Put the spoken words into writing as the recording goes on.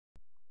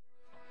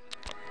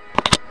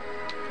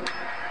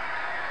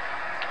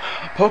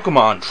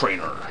Pokemon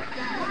Trainer.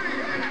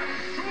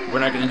 We're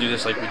not going to do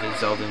this like we did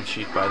Zelda and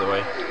Sheik, by the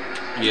way.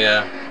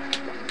 Yeah.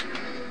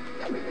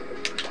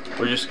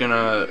 We're just going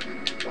to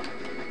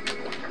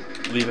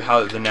leave it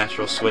how the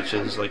natural switch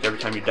is. Like, every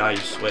time you die, you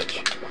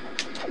switch.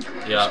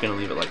 Yeah. Just going to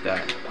leave it like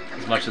that.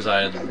 As much as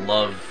I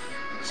love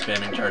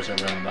spamming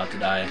Charizard when I'm about to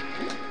die.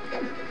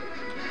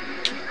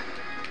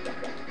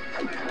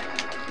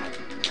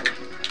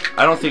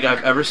 I don't think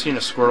I've ever seen a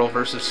Squirtle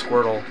versus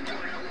Squirtle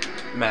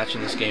match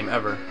in this game,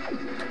 ever.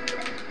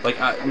 Like,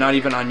 not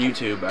even on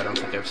YouTube, I don't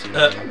think I've seen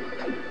it.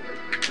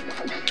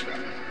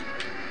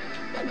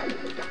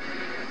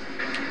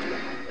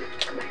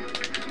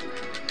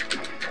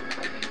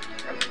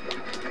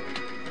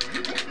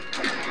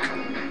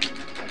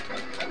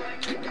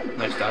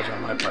 Nice dodge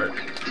on my part.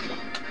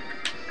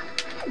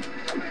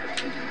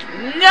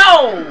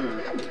 No!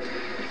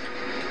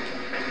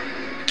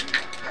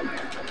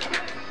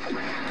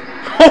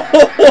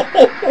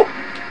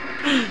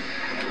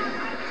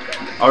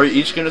 Are we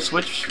each gonna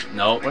switch?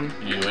 No,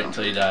 you wait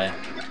until you die.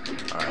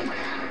 Alright.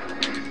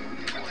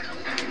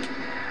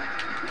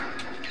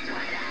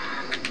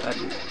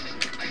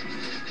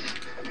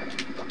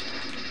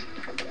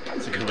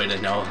 It's a good way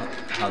to know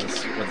how what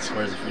the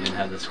score is if we didn't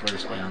have the score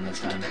display on this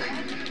time.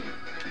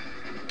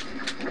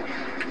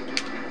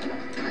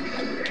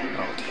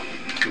 Oh,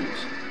 shoot.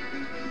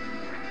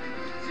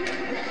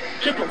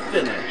 Triple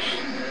finish!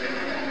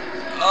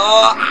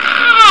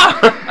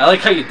 I like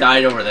how you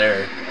died over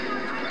there.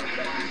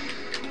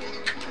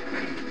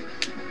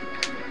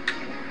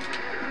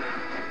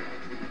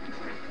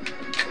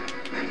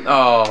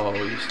 Oh,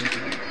 you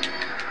think?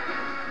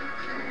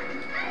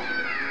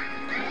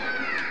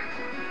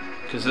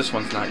 Because this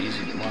one's not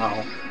easy.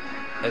 Wow.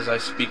 As I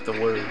speak the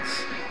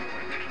words.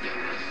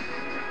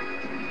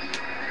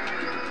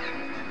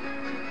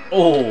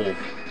 Oh.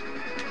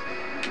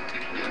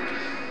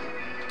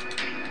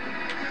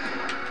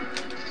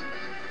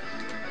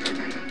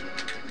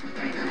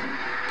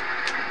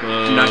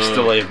 Nice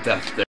delay of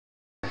death there.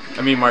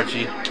 I mean,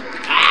 Marchie.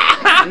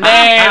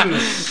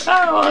 Names! Oh,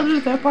 I'll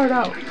edit that part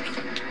out.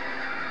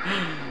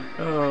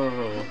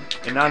 Oh,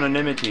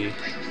 anonymity.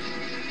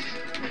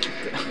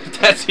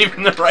 That's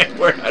even the right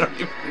word. I don't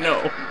even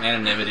know.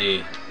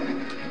 Anonymity.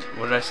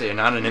 What did I say?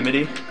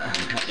 Anonymity? You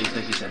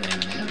think you said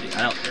anonymity?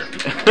 I don't care if you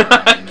said I what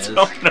my name is.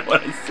 don't know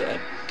what I said.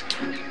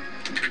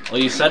 Well,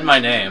 you said my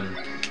name.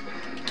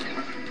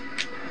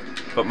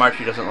 But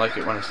Marchie doesn't like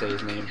it when I say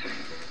his name.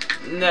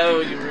 No,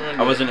 you ruined it.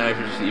 I wasn't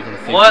even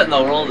thinking. What in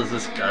the world is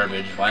this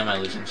garbage? Why am I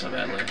losing so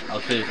badly?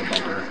 I'll kill you with a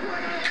bumper.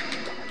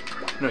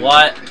 No,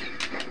 what?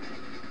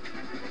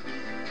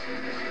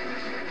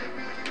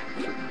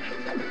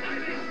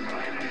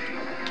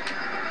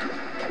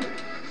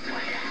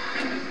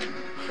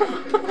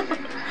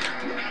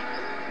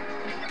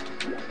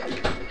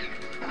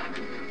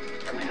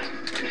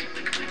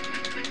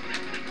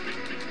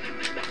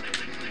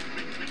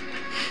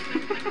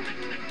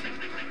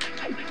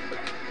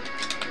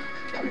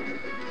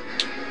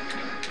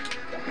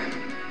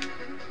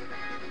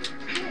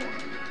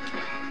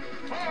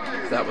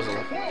 That was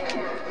a...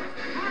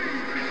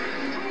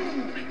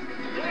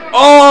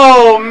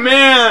 Oh,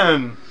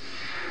 man!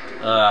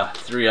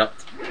 3 up.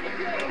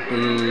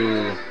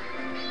 Ooh.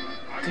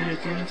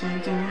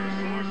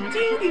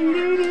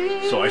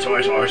 Soy.